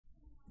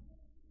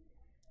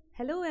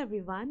Hello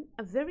everyone,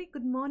 a very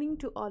good morning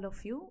to all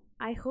of you.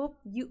 I hope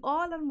you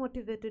all are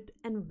motivated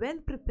and well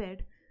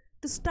prepared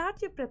to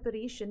start your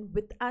preparation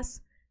with us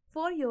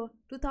for your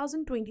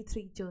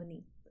 2023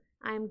 journey.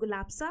 I am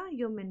Gulapsa,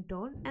 your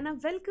mentor, and I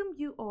welcome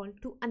you all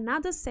to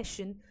another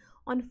session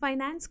on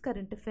finance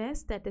current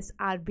affairs, that is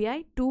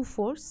RBI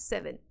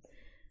 247.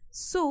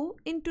 So,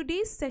 in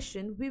today's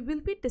session, we will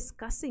be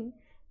discussing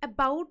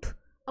about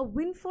a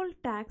windfall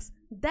tax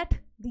that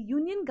the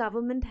union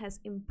government has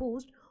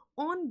imposed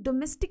on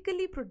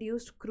domestically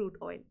produced crude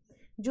oil.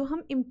 जो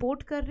हम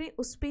import कर रहे हैं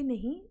उस पर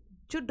नहीं,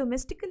 जो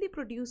domestically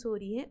produce हो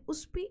रही है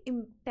उस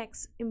पर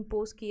टैक्स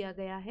इम्पोज किया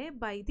गया है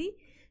by the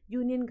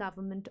union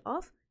government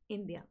of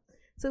India.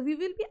 So we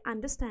will be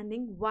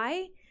understanding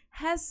why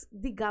has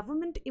the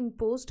government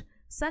imposed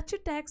such a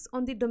tax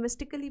on the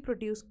domestically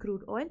produced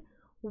crude oil,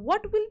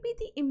 what will be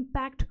the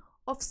impact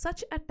of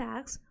such a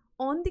tax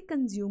on the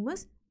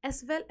consumers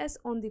as well as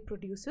on the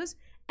producers,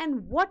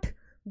 and what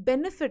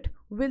benefit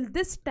will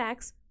this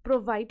tax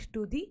provide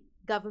to the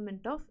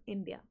government of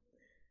India.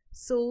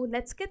 So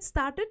let's get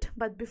started,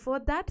 but before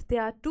that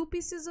there are two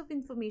pieces of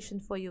information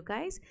for you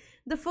guys.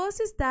 The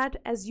first is that,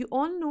 as you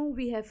all know,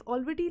 we have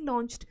already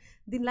launched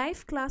the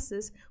live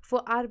classes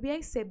for RBI,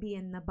 SEBI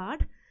and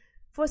NABARD.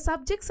 For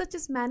subjects such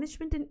as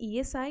management and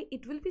ESI,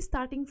 it will be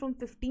starting from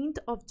 15th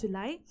of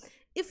July.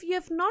 If you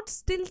have not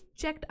still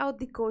checked out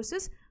the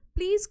courses,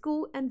 please go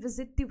and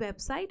visit the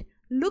website,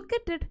 look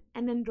at it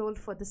and enroll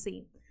for the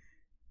same.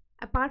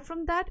 Apart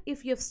from that,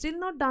 if you have still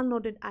not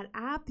downloaded our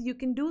app, you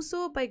can do so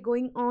by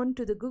going on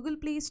to the Google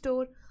Play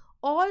Store.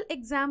 All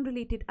exam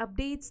related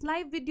updates,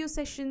 live video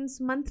sessions,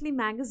 monthly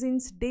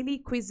magazines, daily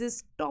quizzes,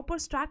 topper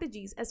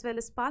strategies as well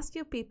as past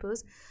year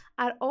papers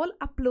are all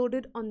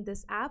uploaded on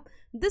this app.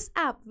 This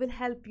app will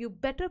help you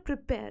better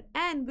prepare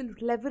and will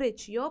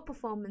leverage your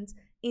performance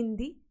in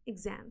the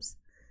exams.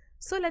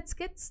 So let's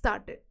get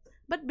started.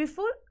 But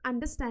before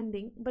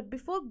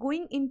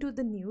going into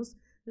the news,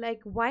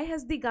 like why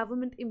has the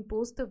government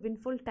imposed the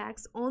windfall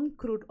tax on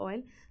crude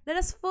oil, let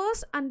us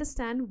first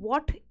understand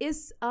what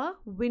is a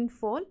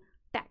windfall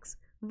tax.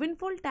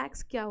 Windfall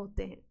tax क्या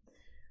होते हैं?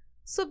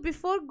 So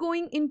before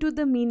going into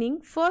the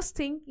meaning, first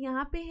thing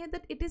यहाँ पे है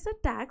that it is a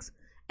tax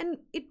and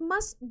it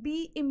must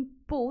be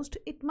imposed,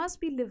 it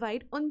must be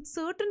levied on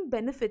certain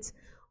benefits,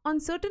 on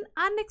certain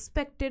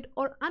unexpected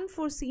or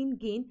unforeseen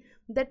gain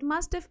that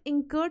must have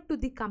incurred to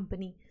the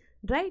company.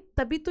 Right?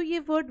 तभी तो ये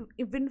word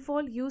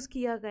windfall use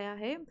किया गया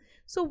है.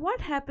 So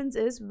what happens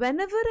is,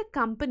 whenever a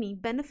company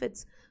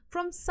benefits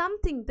from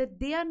something that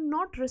they are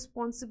not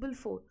responsible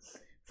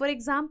for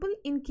example,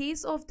 in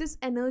case of this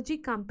energy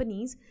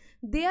companies,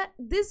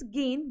 this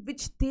gain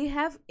which they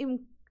have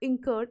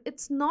incurred,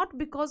 it's not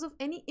because of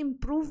any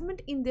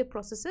improvement in their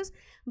processes,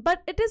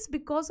 but it is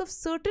because of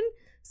certain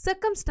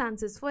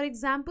circumstances. For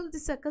example, the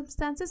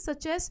circumstances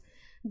such as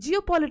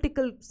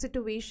geopolitical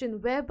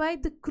situation whereby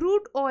the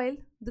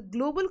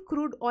global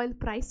crude oil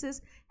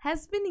prices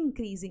has been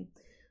increasing.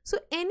 So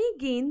any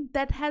gain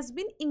that has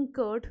been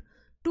incurred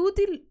to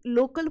the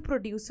local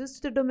producers,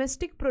 to the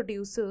domestic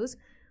producers,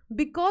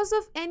 because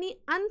of any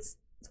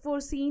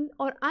unforeseen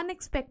or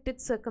unexpected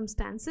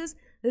circumstances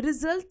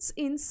results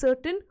in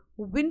certain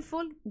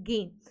windfall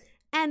gain.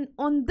 And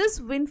on this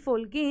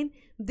windfall gain,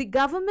 the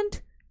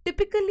government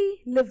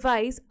typically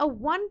levies a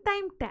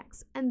one-time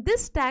tax, and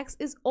this tax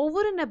is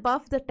over and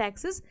above the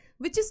taxes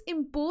which is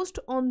imposed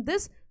on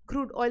this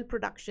crude oil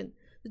production.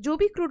 जो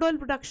भी crude oil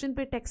production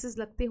पे taxes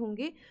लगते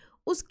होंगे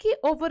उसके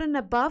over and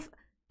above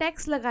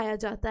tax लगाया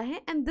जाता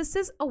है, and this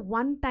is a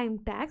one-time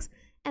tax,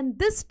 and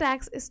this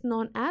tax is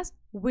known as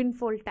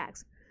windfall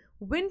tax.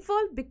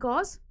 Windfall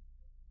because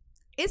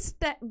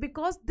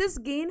this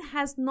gain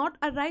has not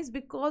arisen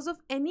because of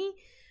any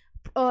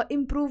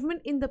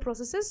improvement in the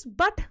processes,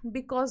 but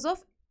because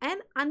of an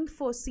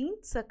unforeseen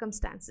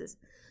circumstances.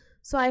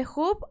 So I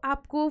hope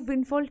आपको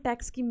windfall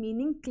tax की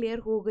meaning clear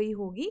हो गई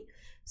होगी.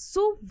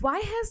 So why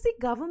has the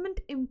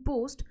government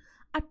imposed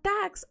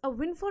a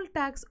windfall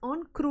tax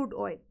on crude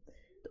oil?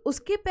 तो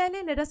उसके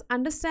पहले let us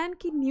understand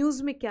कि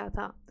news में क्या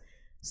था.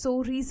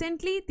 So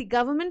recently the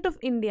government of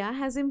India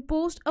has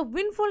imposed a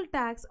windfall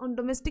tax on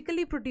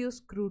domestically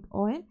produced crude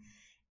oil,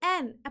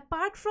 and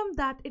apart from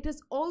that it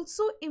has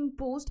also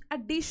imposed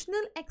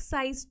additional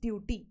excise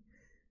duty.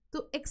 तो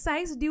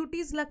excise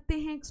duties लगते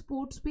हैं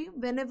exports पे.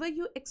 Whenever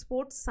you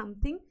export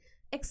something,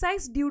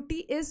 excise duty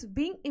is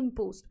being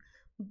imposed.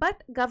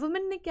 But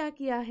government ने क्या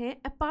किया है,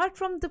 apart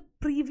from the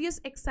previous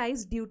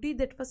excise duty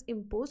that was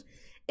imposed,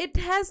 it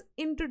has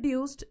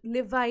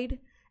levied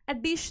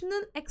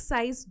additional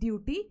excise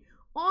duty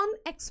on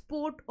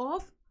export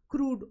of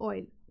crude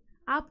oil.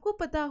 आपको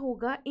पता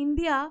होगा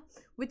India,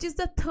 which is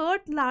the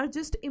third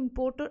largest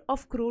importer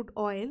of crude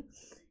oil,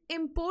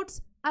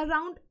 imports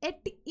around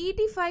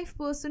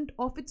 85%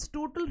 of its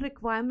total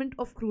requirement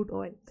of crude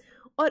oil.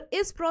 और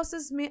इस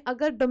process में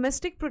अगर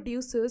domestic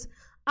producers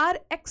are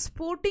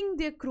exporting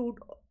their crude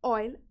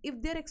oil,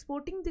 if they are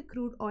exporting the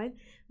crude oil,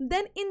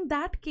 then in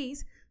that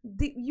case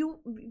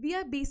we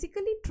are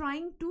basically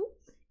trying to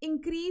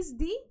increase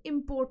the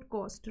import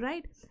cost,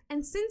 right?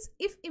 And since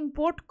if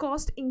import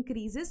cost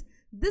increases,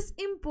 this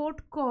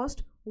import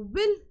cost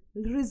will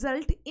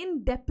result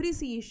in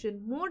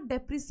depreciation, more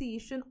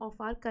depreciation of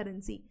our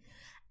currency.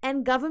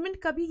 And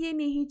government kabhi ye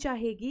nahi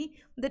chahegi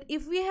that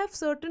if we have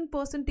certain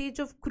percentage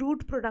of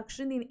crude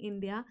production in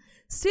India,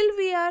 still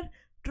we are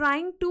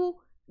trying to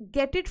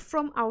get it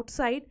from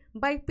outside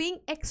by paying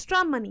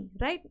extra money,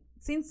 right?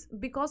 Since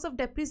because of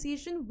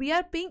depreciation we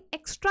are paying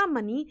extra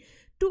money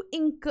to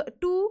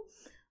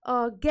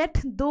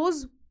get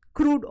those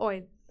crude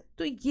oil.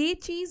 तो ये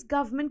चीज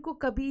government को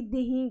कभी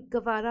नहीं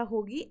गवारा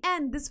होगी,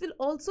 and this will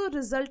also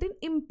result in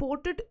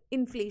imported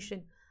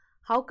inflation.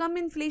 How come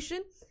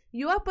inflation?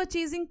 You are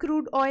purchasing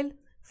crude oil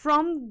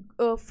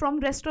from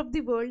rest of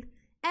the world,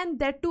 and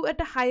that too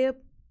at a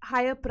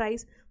higher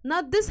price.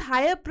 Now this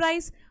higher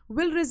price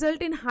will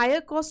result in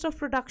higher cost of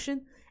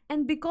production,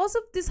 and because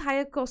of this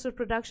higher cost of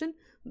production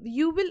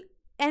you will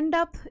end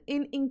up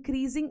in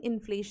increasing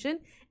inflation,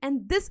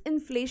 and this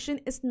inflation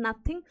is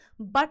nothing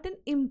but an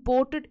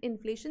imported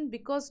inflation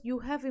because you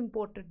have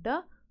imported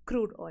the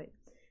crude oil.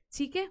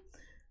 ठीक है?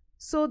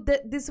 So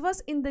this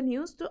was in the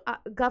news. तो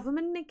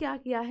government ने क्या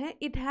किया है?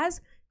 It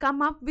has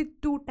come up with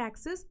two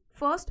taxes.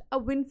 First, a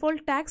windfall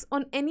tax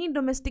on any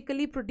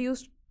domestically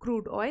produced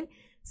crude oil.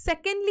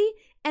 Secondly,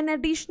 an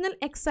additional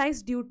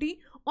excise duty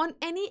on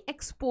any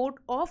export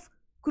of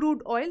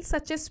crude oil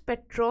such as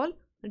petrol,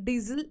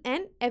 diesel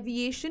and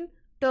aviation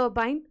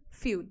turbine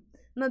fuel.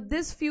 Now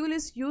this fuel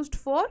is used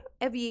for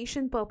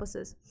aviation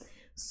purposes.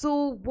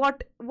 So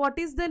what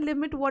is the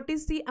limit, what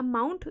is the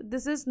amount?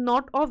 This is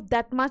not of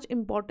that much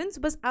importance.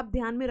 बस आप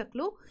ध्यान में रख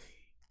लो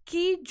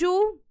कि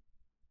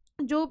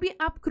जो भी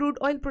आप crude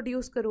oil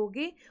produce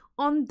करोगे,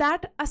 on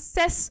that a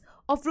cess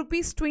of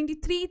rupees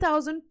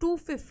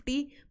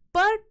 23,250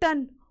 per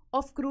ton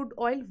of crude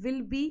oil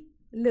will be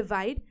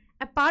levied.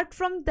 Apart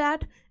from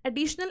that,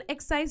 additional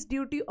excise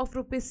duty of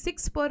rupees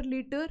 6 per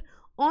litre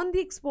on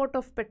the export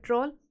of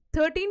petrol,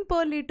 13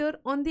 per litre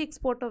on the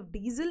export of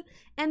diesel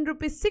and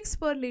rupees 6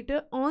 per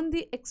litre on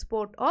the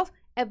export of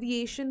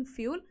aviation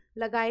fuel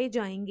लगाए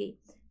जाएंगे.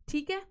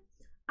 ठीक है?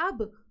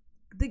 अब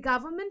the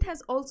government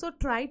has also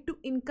tried to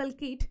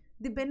inculcate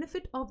the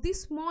benefit of the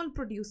small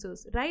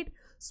producers, right?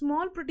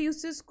 Small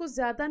producers को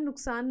ज़्यादा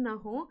नुकसान ना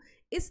हो,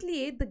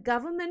 इसलिए the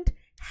government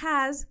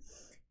has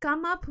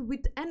come up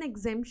with an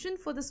exemption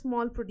for the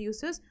small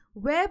producers,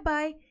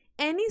 whereby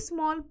any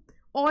small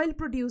oil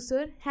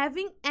producer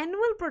having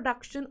annual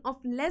production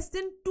of less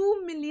than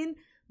 2 million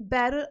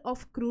barrel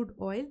of crude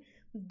oil,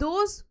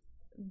 those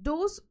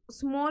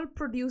small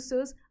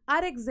producers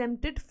are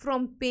exempted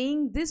from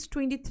paying this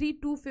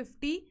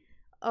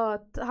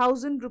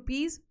 23,250,000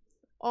 rupees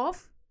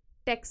of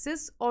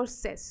taxes or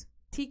cess.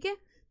 ठीक है?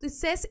 तो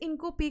cess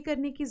इनको पे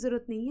करने की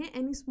जरूरत नहीं है.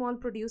 Any small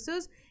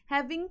producers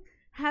having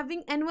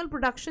annual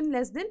production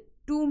less than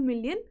 2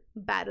 million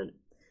barrel.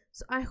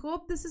 So I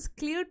hope this is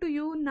clear to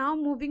you. Now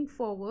moving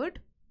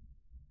forward,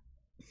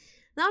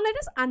 now let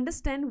us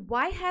understand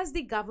why has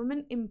the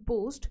government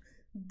imposed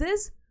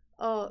this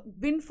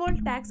windfall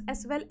tax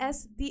as well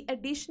as the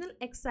additional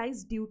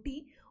excise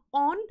duty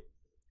on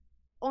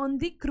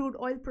the crude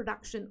oil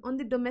production, on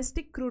the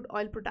domestic crude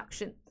oil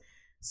production.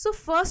 So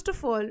first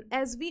of all,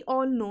 as we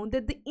all know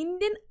that the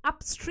Indian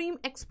upstream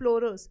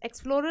explorers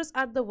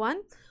are the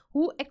one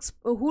who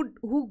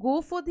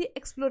go for the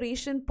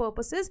exploration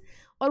purposes,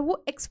 और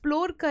वो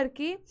explore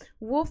करके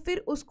वो फिर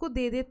उसको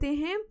दे देते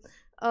हैं,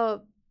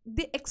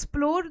 they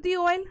explore the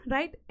oil,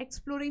 right?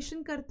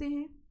 Exploration करते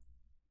हैं.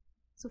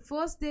 So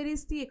first there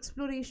is the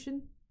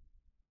exploration.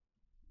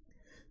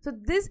 So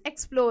these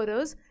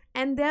explorers,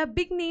 and there are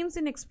big names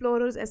in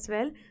explorers as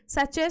well,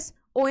 such as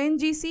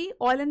ONGC,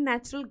 Oil and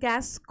Natural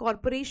Gas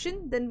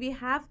Corporation. Then we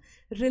have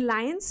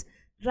Reliance,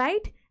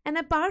 right? And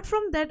apart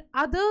from that,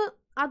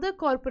 other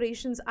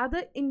corporations,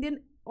 other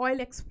Indian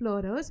oil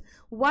explorers,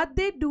 what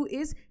they do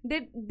is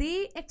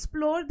they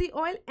explore the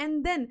oil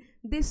and then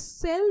they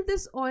sell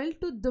this oil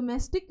to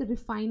domestic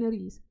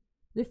refineries.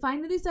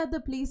 Refineries are the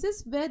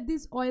places where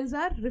these oils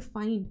are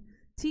refined.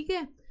 ठीक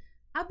है?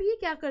 अब ये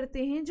क्या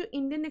करते हैं जो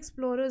Indian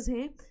explorers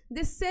हैं,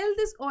 they sell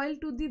this oil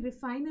to the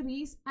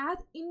refineries eight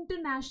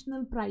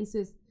international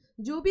prices.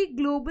 जो भी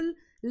ग्लोबल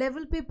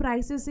लेवल पे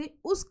प्राइसेस हैं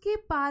उसके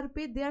पार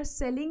पे they are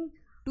selling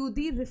to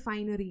the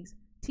refineries.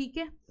 ठीक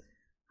है?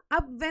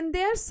 अब when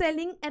they are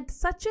selling at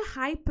such A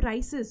high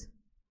prices,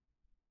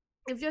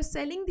 if you're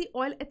selling the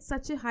oil at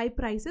such a high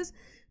prices,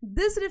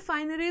 these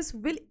refineries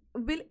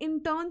will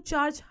in turn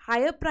charge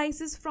higher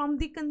prices from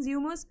the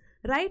consumers,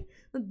 right?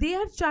 They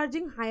are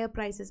charging higher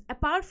prices.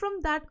 Apart from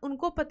that,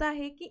 उनको पता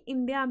है कि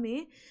India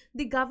में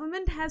the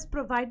government has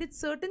provided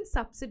certain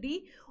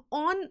subsidy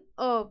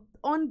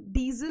on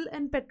diesel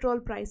and petrol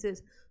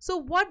prices. So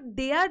what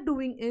they are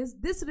doing is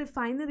these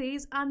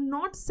refineries are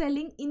not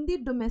selling in the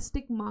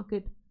domestic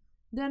market.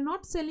 They are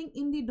not selling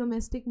in the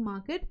domestic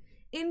market.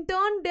 In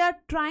turn, they are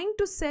trying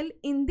to sell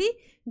in the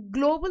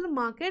global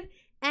market,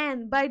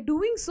 and by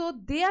doing so,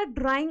 they are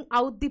drying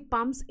out the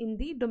pumps in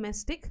the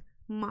domestic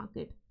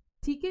market.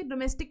 ठीक है?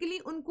 Domestically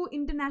उनको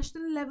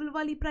international level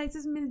वाली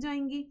prices मिल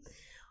जाएंगी,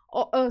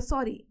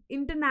 sorry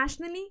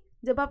internationally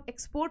जब आप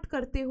export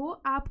करते हो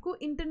आपको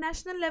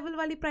इंटरनेशनल लेवल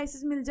वाली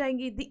प्राइसेस मिल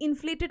जाएंगी, the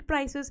inflated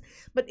prices,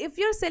 but if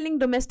you are selling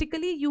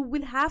domestically you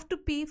will have to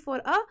पे for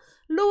a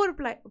lower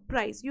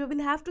price, you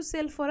will have to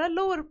cell for a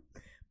lower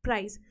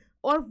price,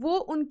 और वो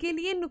उनके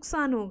लिए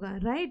नुकसान होगा,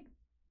 right?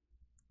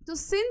 So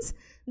since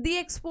the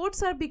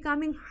exports are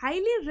becoming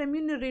highly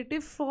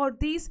remunerative for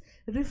these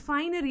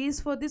refineries,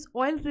 for these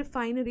oil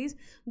refineries,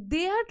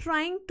 they are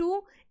trying to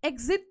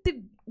exit the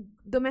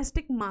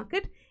domestic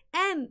market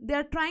and they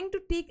are trying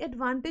to take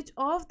advantage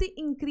of the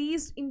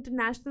increased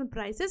international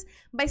prices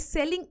by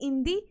selling in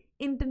the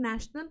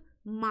international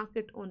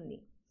market only.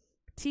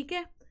 ठीक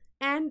है?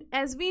 And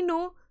as we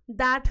know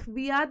that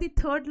we are the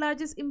third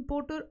largest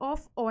importer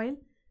of oil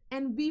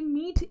and we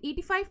meet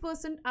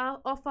 85%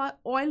 of our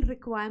oil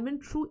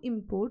requirement through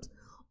imports,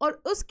 और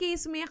उस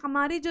case में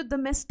हमारी जो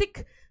domestic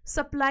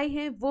supply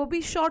है वो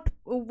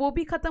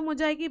भी ख़त्म हो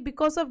जाएगी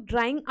because of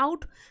drawing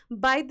out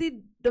by the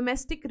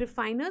domestic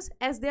refiners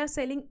as they are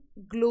selling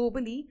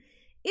globally.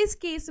 इस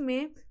केस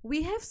में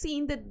we have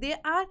seen that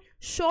there are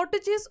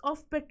shortages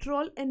of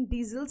petrol and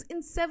diesels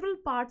in several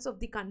parts of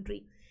the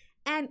country,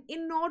 and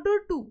in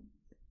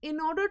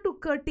order to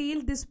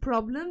curtail this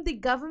problem, the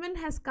government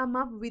has come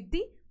up with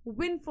the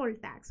windfall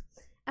tax.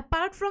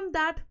 Apart from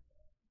that,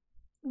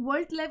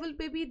 world level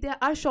पे भी there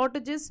are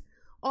shortages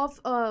of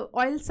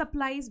oil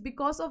supplies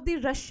because of the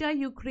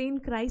Russia-Ukraine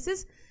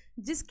crisis,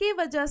 जिसके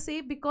वजह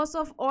से because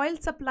of oil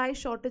supply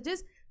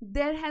shortages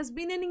there has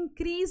been an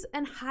increase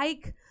and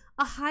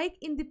a hike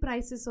in the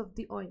prices of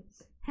the oil,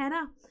 है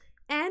ना?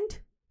 And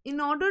in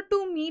order to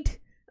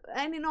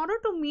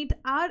meet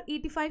our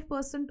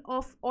 85%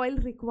 of oil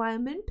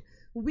requirement,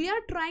 we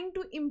are trying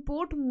to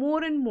import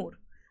more and more.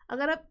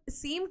 अगर आप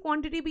same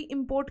quantity भी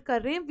import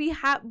कर रहे हैं,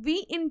 we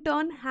in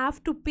turn have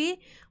to pay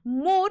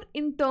more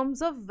in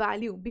terms of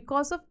value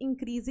because of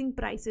increasing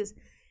prices.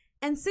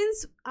 And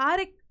since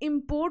our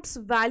imports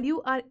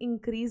value are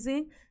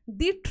increasing,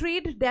 the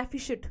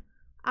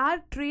our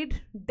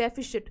trade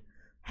deficit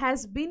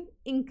has been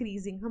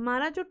increasing.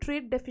 हमारा जो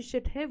trade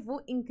deficit है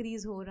वो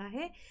increase हो रहा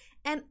है,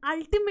 and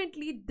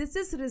ultimately this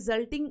is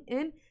resulting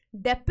in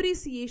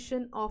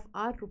depreciation of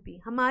are रुपी.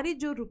 हमारी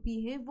जो रुपी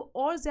है वो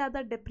और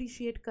ज़्यादा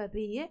डेप्रिशिएट कर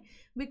रही है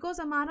बिकॉज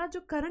हमारा जो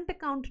करंट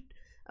अकाउंट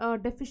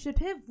डेफिसिट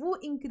है वो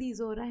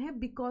इंक्रीज हो रहा है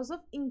because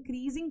of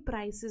increasing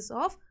prices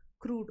of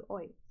crude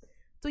oil.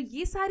 तो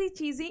ये सारी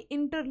चीज़ें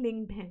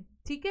इंटरलिंक्ड हैं,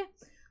 ठीक है?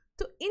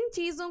 तो इन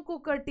चीज़ों को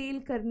कर्टेल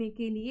करने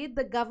के लिए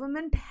the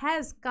government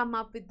has come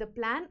up with the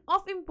plan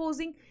of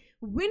imposing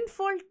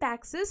windfall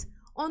taxes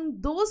on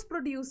those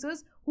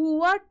producers who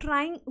are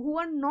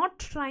not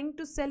trying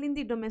to sell in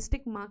the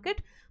domestic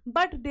market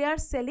but they are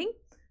selling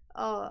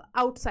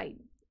outside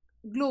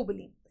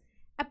globally.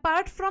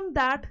 Apart from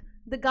that,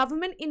 the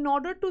government, in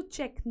order to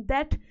check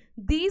that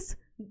these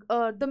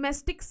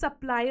domestic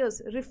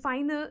suppliers,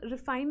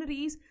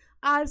 refineries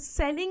are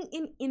selling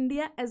in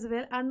India as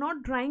well, are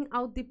not drying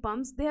out the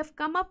pumps, they have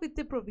come up with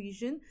a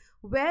provision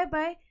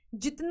whereby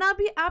जितना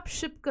भी आप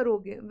ship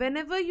करोगे,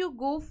 whenever you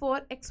go for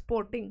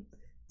exporting,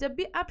 जब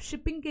भी आप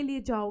shipping के लिए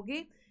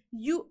जाओगे,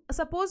 you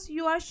suppose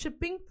you are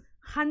shipping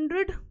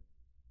 100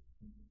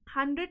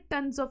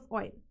 tons of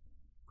oil,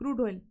 crude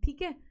oil,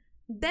 ठीक है?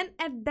 Then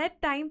at that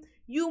time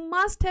you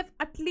must have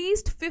at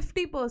least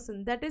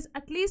 50%, that is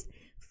at least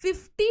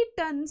 50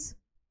 tons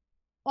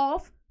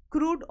of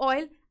crude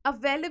oil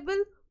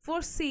available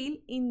for sale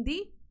in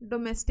the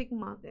domestic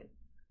market.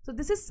 So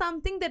this is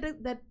something that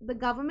the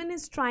government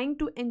is trying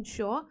to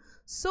ensure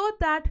so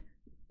that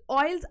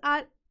oils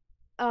are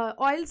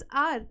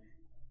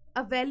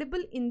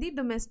available in the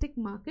domestic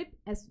market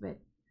as well.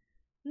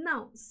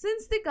 Now,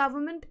 since the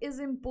government is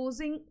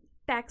imposing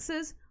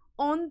taxes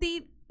on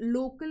the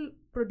local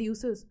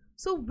producers,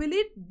 so will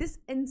it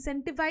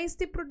disincentivize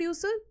the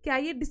producer? क्या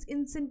ये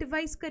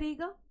disincentivize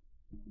करेगा?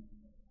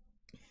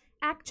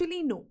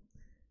 Actually no.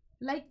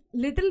 Like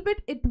little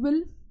bit it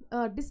will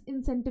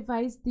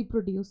disincentivize the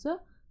producer,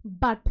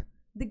 but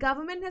the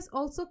government has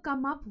also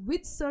come up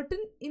with certain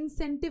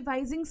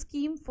incentivizing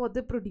scheme for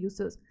the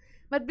producers.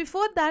 But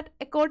before that,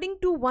 according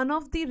to one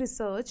of the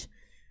research,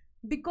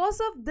 because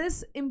of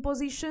this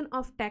imposition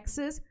of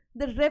taxes,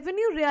 the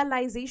revenue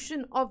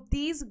realization of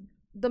these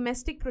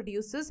domestic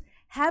producers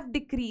have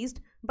decreased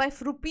by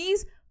 $40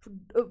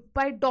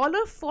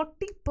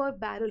 per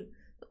barrel.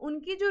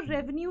 उनकी जो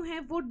revenue है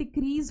वो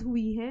decrease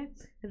हुई है,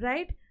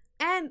 right?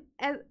 And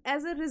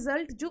as a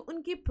result जो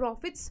उनकी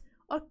profits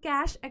और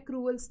cash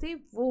एक्रूवल्स थे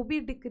वो भी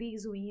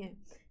डिक्रीज हुई हैं,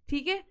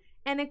 ठीक है?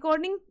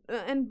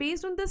 And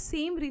based on the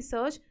same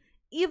research,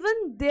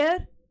 even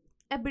there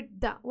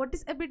EBITDA, what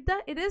is EBITDA?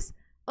 It is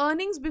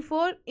earnings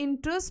before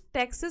interest,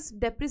 taxes,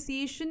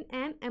 depreciation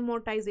and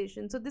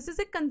amortization. So this is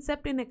a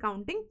concept in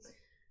accounting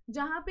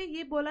जहाँ पे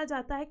ये बोला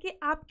जाता है कि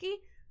आपकी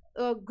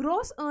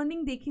ग्रॉस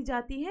अर्निंग देखी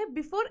जाती है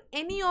before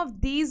any of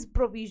these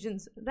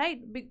provisions,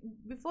 right?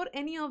 Before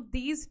any of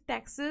these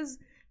taxes,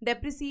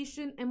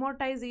 depreciation,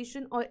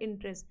 amortization or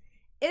interest.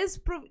 इस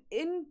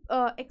इन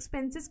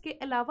एक्सपेंसेस के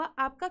अलावा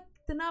आपका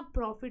कितना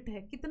प्रॉफिट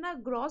है, कितना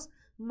ग्रॉस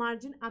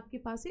मार्जिन आपके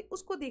पास है,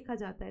 उसको देखा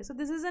जाता है. So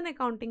this is an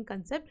accounting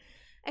concept.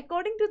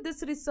 According to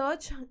this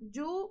research,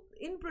 जो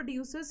इन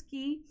प्रोड्यूसर्स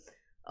की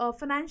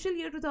फाइनेंशियल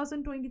ईयर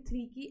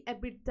 2023 की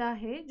एबिटा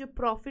है, जो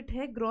प्रॉफिट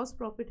है, ग्रॉस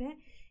प्रॉफिट है,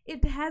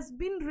 it has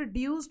been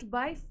reduced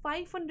by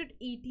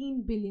 518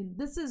 billion.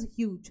 This is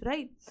huge,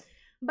 right?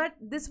 But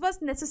this was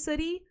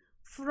necessary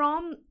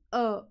from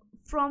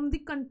the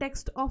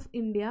context of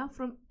India,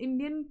 from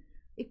Indian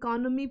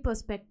economy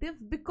perspective,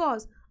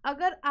 because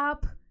अगर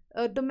आप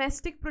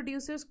domestic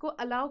producers को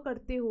allow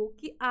करते हो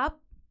कि आप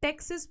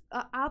taxes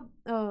आप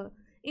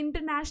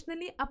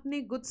internationally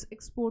अपने goods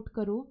export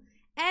करो,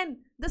 and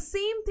the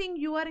same thing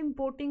you are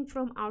importing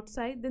from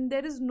outside, then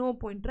there is no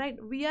point,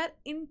 right?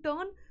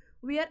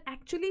 We are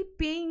actually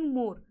paying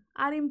more.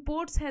 Our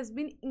imports has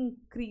been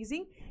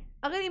increasing.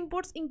 अगर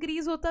imports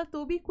increase होता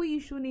तो भी कोई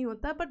issue नहीं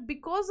होता, but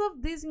because of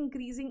this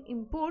increasing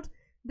imports,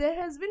 there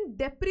has been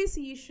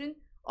depreciation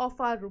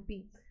of our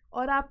rupee.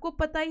 और आपको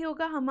पता ही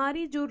होगा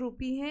हमारी जो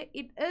रुपी है,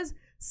 it is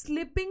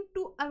slipping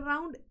to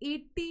around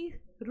 80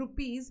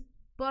 rupees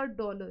per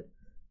dollar.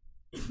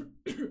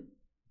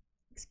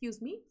 Excuse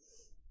me.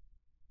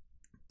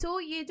 तो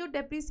ये जो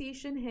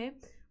depreciation है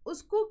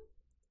उसको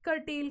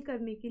कर्टेल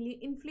करने के लिए,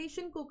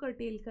 इन्फ्लेशन को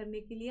कर्टेल करने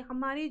के लिए,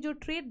 हमारी जो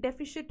ट्रेड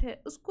डेफिसिट है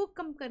उसको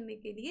कम करने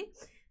के लिए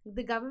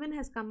the government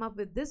has come up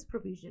with this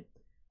provision.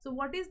 So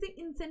what is the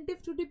incentive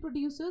to the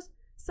producers?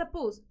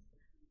 Suppose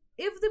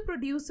if the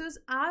producers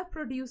are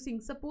producing,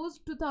 suppose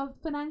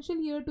financial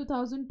year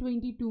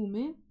 2022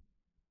 में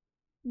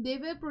दे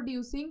वर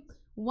producing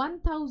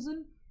 1000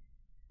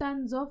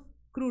 tons of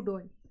crude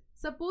oil.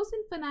 Suppose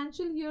in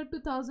financial year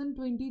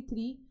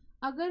 2023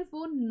 अगर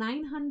वो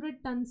 900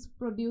 turns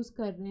produce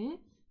कर रहे हैं,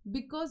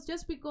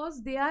 because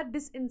they are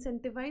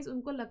disincentivise,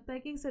 उनको लगता है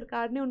कि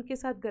सरकार ने उनके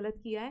साथ गलत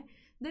किया है,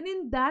 then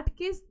in that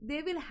case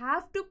they will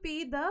have to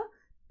पे द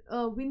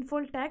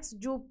विंडफॉल टैक्स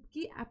जो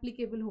कि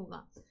एप्लीकेबल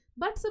होगा.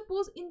 But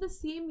suppose in the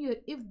same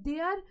year if they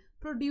are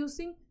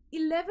producing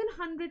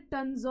 1100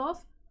 tons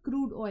of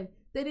crude oil,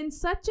 then in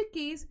such a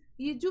case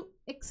ये जो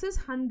access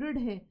 100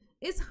 है,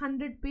 इस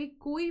 100 पे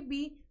कोई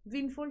भी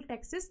विंडफॉल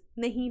टैक्सेस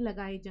नहीं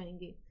लगाए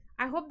जाएंगे.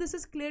 I hope this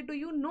is clear to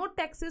you. No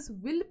taxes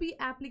will be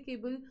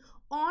applicable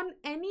on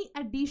any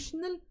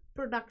additional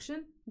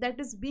production that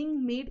is being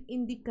made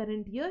in the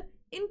current year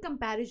in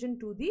comparison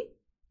to the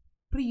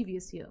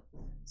previous year.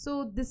 So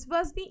this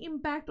was the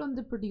impact on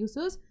the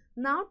producers.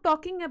 Now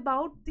talking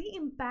about the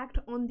impact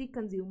on the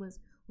consumers.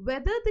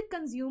 Whether the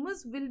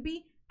consumers will be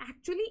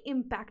actually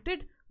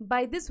impacted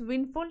by this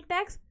windfall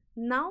tax.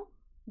 Now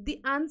the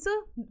answer,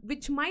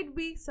 which might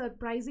be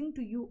surprising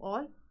to you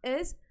all,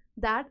 is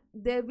that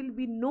there will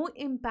be no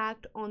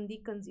impact on the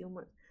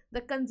consumers.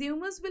 The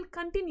consumers will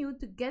continue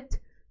to get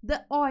the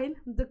oil,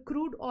 the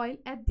crude oil,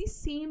 at the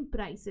same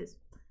prices.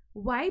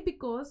 Why?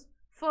 Because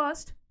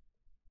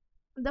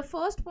the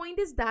first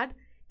point is that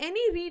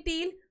any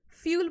retail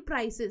fuel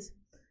prices,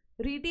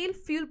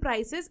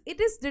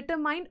 it is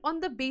determined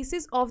on the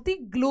basis of the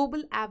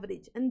global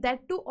average, and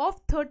that too of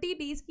 30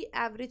 days की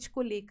average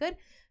को लेकर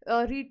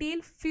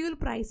retail fuel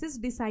prices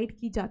decide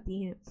की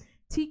जाती हैं.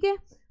 ठीक है,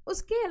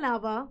 उसके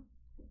अलावा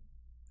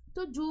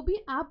तो जो भी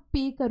आप पे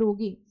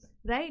करोगे,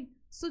 राइट,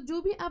 सो जो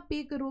भी आप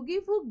पे करोगे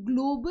वो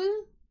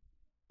ग्लोबल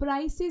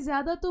प्राइस से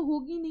ज़्यादा तो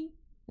होगी नहीं,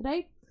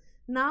 right.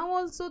 Now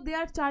also they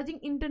are charging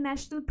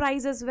international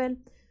price as well.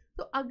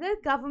 तो अगर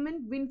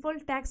गवर्नमेंट विंडफॉल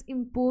टैक्स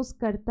इम्पोज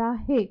करता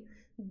है,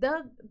 the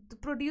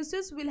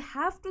producers will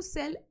have to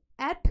cell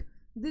at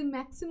the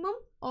maximum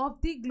of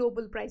the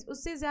global price.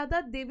 उससे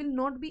ज़्यादा they will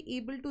not be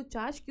able to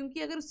charge,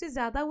 क्योंकि अगर उससे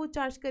ज़्यादा वो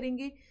चार्ज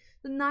करेंगे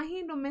तो ना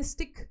ही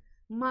डोमेस्टिक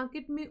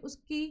मार्केट में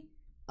उसकी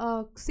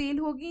सेल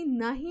होगी,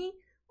 ना ही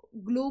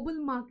ग्लोबल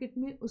मार्केट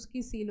में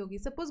उसकी सेल होगी.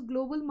 सपोज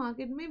ग्लोबल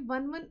मार्केट में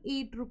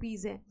 118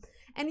 रुपीज़ है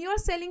and you are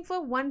selling for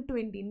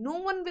 120, no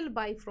one will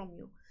by from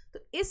you. तो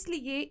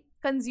इसलिए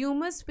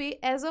कंज्यूमर्स पे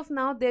as of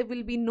now there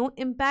will be no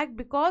impact,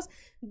 because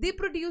the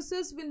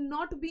producers will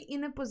not be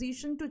in a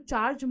position to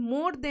charge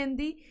more than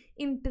the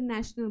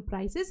international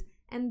prices,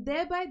 and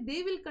thereby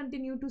they will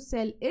continue to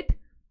sell it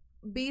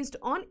based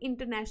on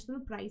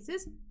international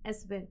prices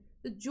as well.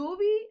 तो जो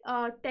भी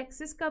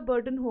taxes का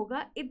burden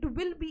होगा, it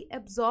will be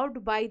absorbed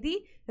by the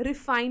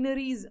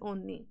refineries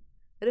only.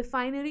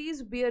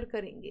 Refineries bear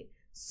करेंगे.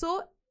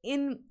 सो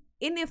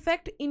in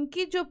effect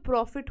इनकी जो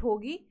profit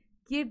होगी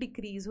ये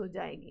डिक्रीज हो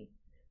जाएगी.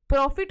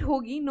 प्रॉफिट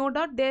होगी, no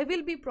doubt there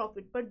will be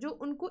profit, पर जो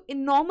उनको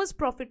इनॉर्मस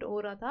प्रॉफिट हो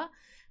रहा था,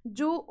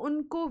 जो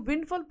उनको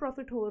विंडफॉल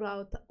प्रॉफिट हो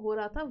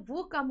रहा था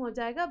वो कम हो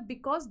जाएगा,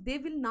 because they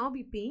will now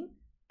be paying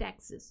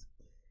taxes.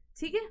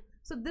 ठीक है.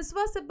 So this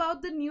was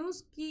about the news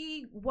ki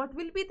what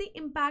will be the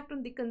impact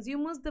on the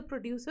consumers, the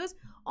producers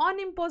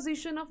on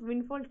imposition of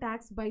windfall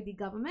tax by the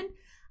government.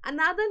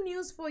 Another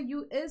news for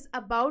you is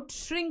about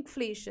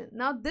shrinkflation.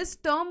 Now this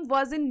term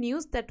was in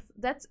news,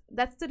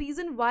 that's the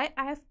reason why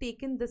I have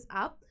taken this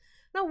up.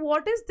 Now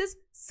what is this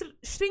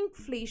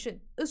shrinkflation?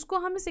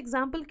 उसको हम इस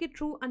example के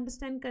through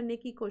understand करने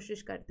की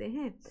कोशिश करते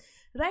हैं.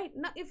 right?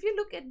 Now if you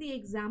look at the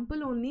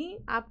example only,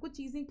 आपको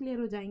चीज़ें clear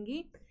हो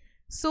जाएंगी.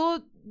 So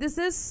this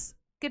is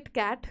Kit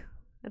Kat,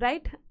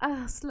 right?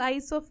 A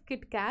slice of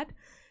Kit Kat.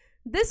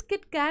 This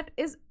Kit Kat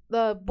is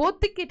both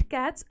the Kit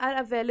Kats are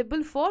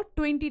available for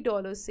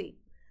 $20 से.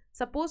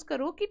 Suppose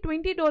करो कि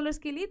 $20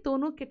 के लिए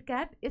दोनों Kit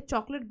Kat या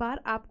चॉकलेट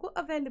बार आपको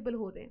अवेलेबल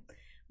हो रहे हैं,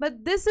 but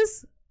this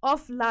is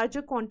of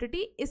larger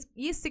quantity. इस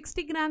ये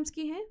 60 ग्राम्स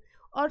की है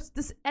और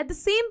this at the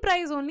same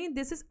price only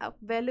this is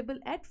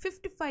available at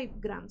 55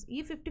 grams.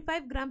 ये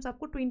 55 ग्राम्स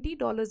आपको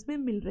 $20 में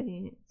मिल रहे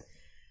हैं.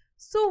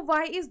 सो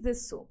Y is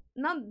this so?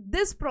 Now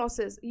this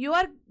process you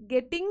are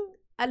getting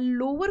a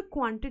lower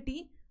quantity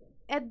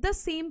at the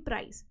same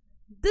price.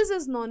 This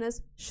is known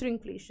as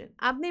shrinkflation.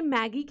 आपने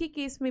Maggi के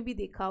case में भी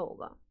देखा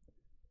होगा.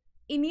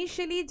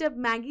 इनिशियली जब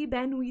मैगी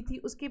बैन हुई थी,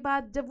 उसके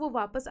बाद जब वो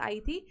वापस आई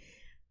थी,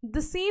 the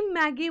same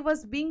Maggi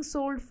was being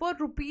sold for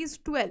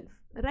 ₹12,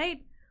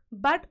 right?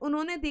 But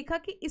उन्होंने देखा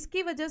कि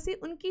इसकी वजह से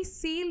उनकी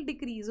सेल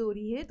डिक्रीज हो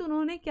रही है, तो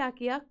उन्होंने क्या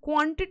किया,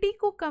 क्वांटिटी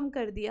को कम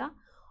कर दिया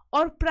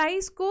और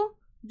प्राइस को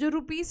जो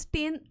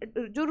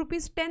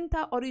 ₹10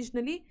 था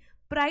ओरिजिनली,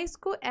 प्राइस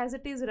को एज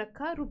इट इज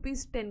रखा,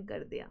 ₹10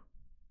 कर दिया.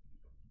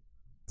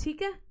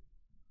 ठीक है,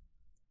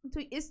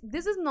 तो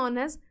this is known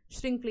as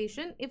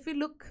shrinkflation. If you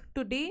look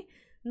today,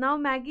 now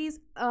Maggi is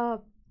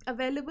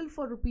available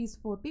for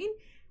 ₹14,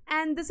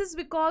 and this is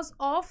because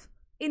of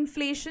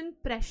inflation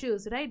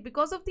pressures, right?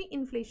 Because of the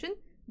inflation,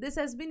 this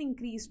has been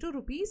increased to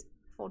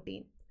 ₹14.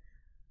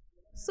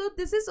 So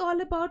this is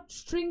all about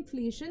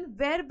shrinkflation,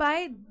 whereby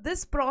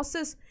this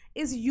process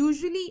is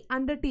usually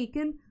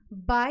undertaken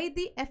by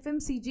the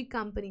FMCG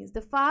companies,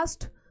 the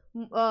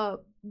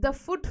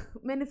food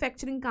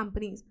manufacturing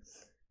companies,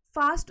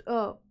 fast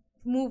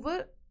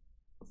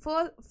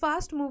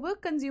mover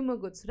consumer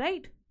goods,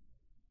 right?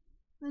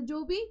 जो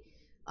भी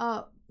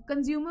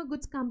consumer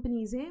goods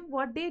companies हैं,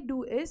 what they do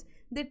is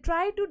they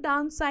try to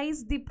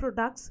downsize the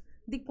products,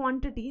 the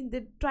quantity,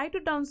 they try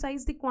to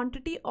downsize the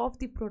quantity of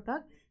the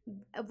product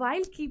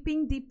while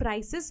keeping the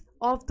prices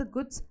of the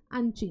goods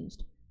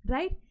unchanged,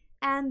 right?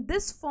 And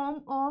this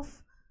form of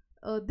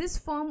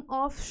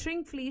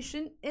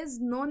shrinkflation is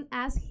known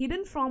as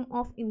hidden form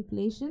of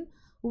inflation.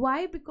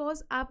 Why?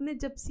 Because आपने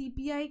जब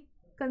CPI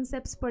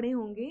concepts पढ़े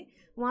होंगे,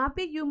 वहाँ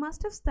पे you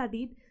must have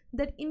studied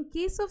that in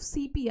case of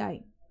CPI,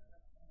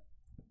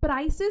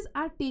 prices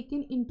are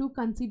taken into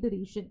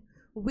consideration.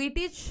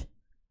 Weightage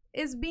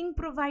is being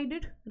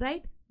provided,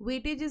 right?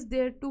 Weightage is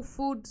there to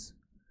foods,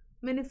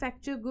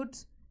 manufactured goods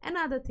and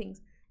other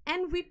things,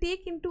 and we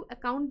take into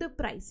account the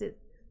prices.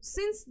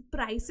 Since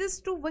prices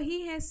to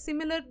wahi hai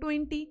similar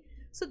 20,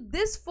 so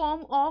this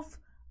form of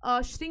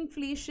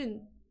shrinkflation,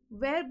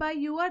 whereby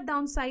you are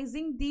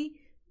downsizing the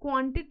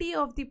quantity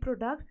of the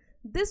product,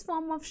 this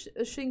form of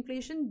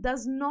shrinkflation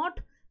does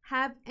not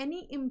have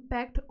any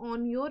impact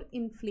on your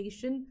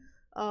inflation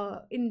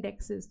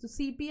indexes. तो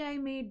CPI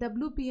में,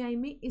 WPI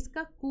में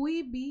इसका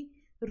कोई भी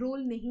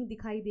role नहीं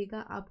दिखाई देगा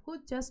आपको,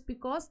 just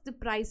because the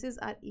prices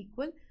are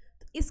equal.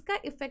 तो इसका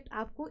इफेक्ट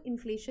आपको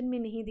इन्फ्लेशन में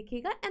नहीं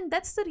दिखेगा, and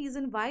that's the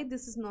reason why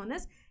this is known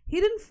as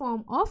hidden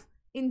form of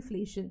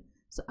inflation.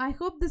 So I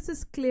hope this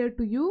is clear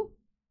to you.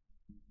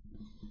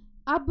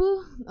 अब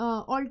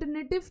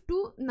alternative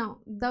to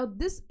now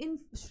this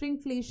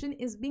shrinkflation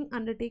is being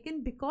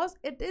undertaken because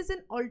it is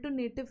an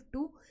alternative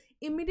to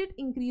immediate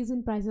increase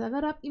in prices.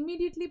 अगर आप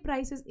immediately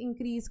prices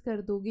increase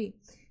कर दोगे,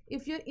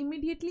 if you're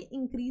immediately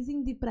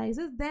increasing the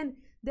prices, then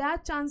there are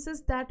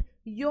chances that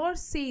your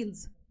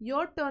sales,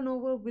 your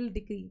turnover will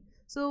decrease.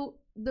 So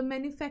the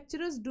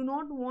manufacturers do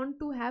not want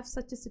to have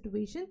such a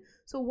situation.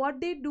 So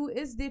what they do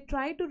is they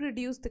try to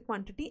reduce the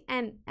quantity,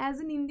 and as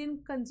an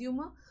Indian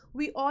consumer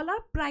we all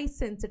are price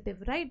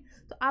sensitive, right?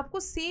 तो आपको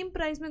same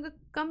price में अगर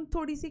कम,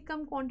 थोड़ी सी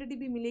कम quantity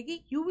भी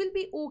मिलेगी, you will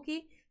be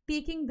okay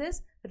taking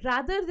this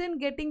rather than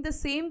getting the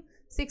same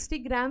 60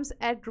 grams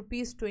at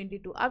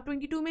 ₹22. आप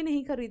 22 में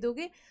नहीं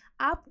खरीदोगे,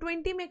 आप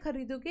 20 में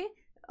खरीदोगे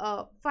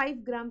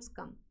 5 grams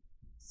come.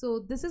 So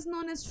this is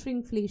known as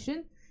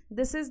shrinkflation.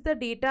 This is the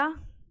data.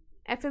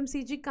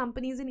 FMCG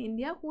companies in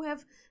India who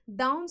have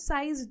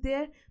downsized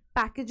their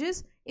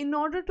packages in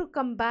order to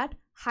combat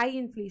high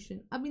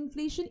inflation. अब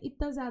inflation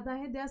इतना ज़्यादा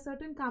है, there are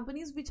certain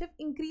companies which have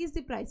increased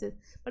the prices,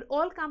 but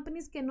all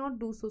companies cannot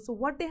do so. So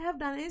what they have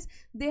done is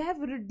they have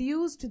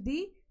reduced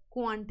the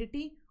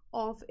quantity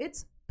of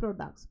its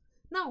products.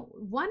 Now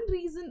one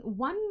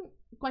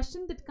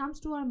question that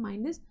comes to our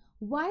mind is,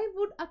 why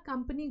would a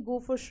company go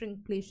for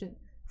shrinkflation?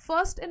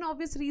 First and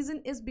obvious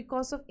reason is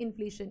because of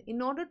inflation.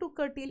 In order to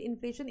curtail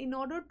inflation, in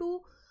order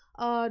to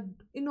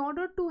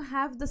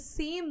have the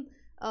same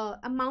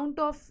amount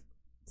of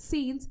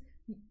sales,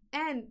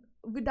 and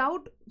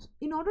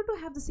in order to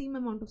have the same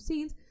amount of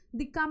sales,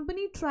 the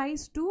company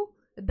tries to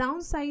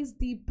downsize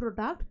the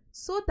product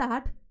so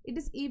that it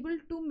is able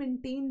to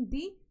maintain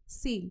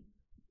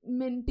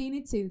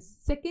its sales.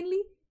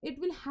 Secondly, it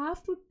will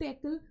have to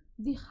tackle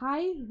the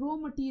high raw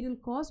material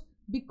cost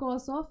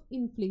because of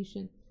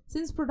inflation.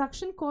 Since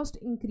production cost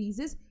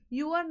increases,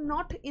 you are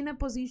not in a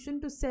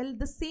position to sell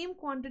the same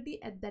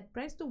quantity at that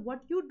price. So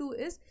what you do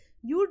is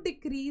you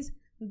decrease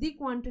the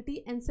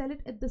quantity and sell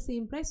it at the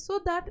same price, so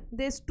that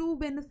there's two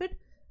benefit.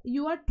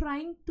 You are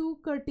trying to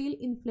curtail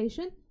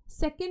inflation.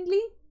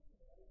 Secondly,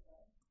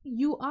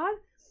 you are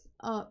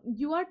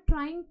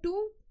trying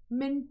to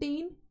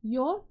maintain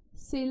your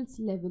sales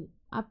level.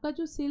 आपका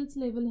जो sales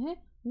level है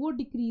वो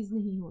decrease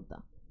नहीं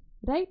होता,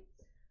 right?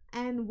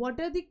 And what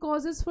are the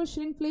causes for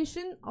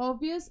shrinkflation?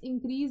 Obvious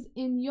increase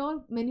in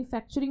your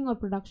manufacturing or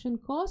production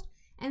cost.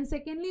 And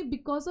secondly,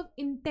 because of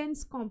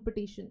intense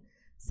competition.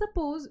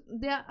 Suppose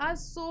there are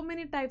so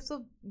many types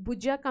of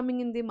bhujia coming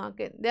in the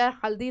market. There are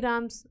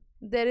Haldirams,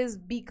 there is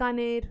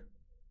Bikaner,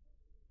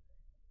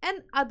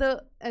 and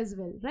other as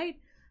well, right?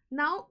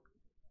 Now,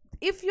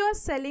 if you are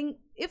selling,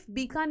 if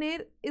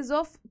Bikaner is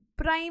of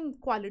prime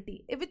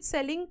quality, if it's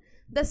selling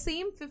the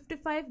same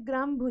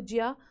 55-gram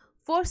bhujia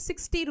for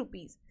 60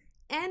 rupees,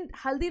 and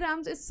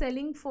Haldirams is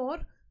selling for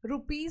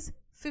rupees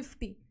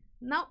 50.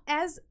 Now,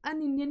 as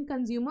an Indian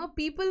consumer,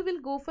 people will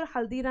go for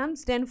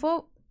Haldirams than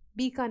for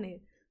Bikaner.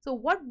 So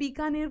what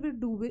Bikaner will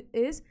do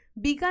is,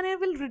 Bikaner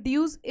will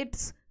reduce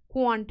its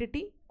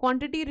quantity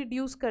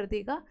reduce kar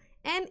dega,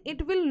 and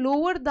it will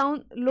lower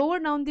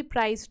down the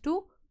price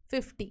to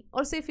 50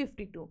 or say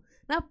 52.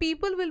 Now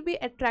people will be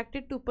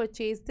attracted to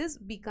purchase this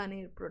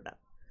Bikaner product.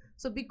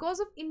 So because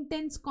of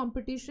intense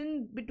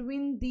competition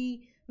between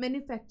the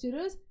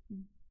manufacturers,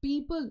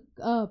 the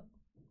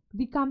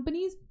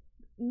companies,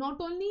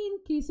 not only in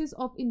cases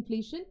of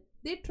inflation,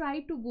 they try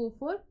to go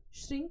for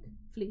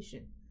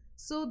shrinkflation.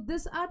 So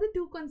these are the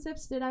two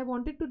concepts that I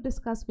wanted to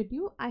discuss with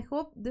you. I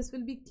hope this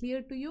will be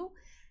clear to you.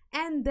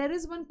 And there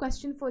is one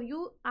question for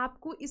you.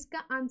 आपको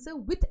इसका answer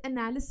with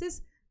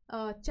analysis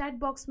chat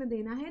box में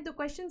देना है. The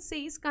question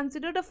says,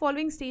 consider the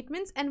following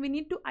statements and we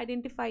need to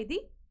identify the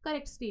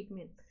correct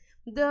statement.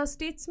 The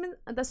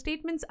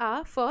statements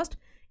are: first,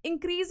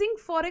 increasing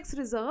forex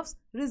reserves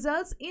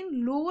results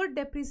in lower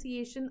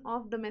depreciation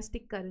of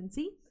domestic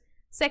currency.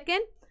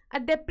 Second, a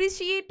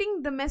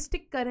depreciating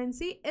domestic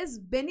currency is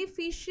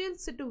beneficial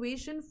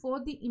situation for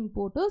the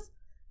importers.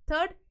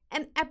 Third,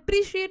 an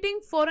appreciating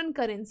foreign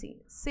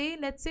currency, say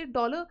let's say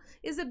dollar,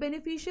 is a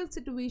beneficial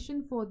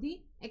situation for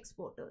the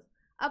exporters.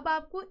 अब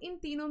आपको इन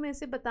तीनों में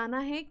से बताना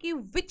है कि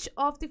which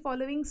of the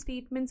following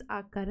statements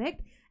are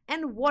correct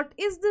and what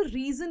is the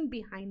reason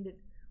behind it.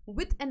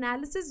 With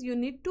analysis, you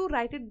need to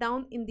write it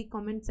down in the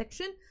comment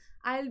section.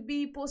 I'll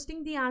be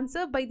posting the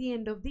answer by the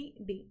end of the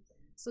day.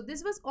 So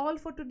this was all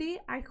for today.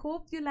 I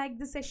hope you liked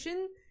the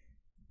session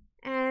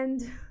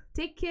and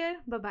take care.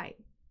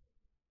 Bye-bye.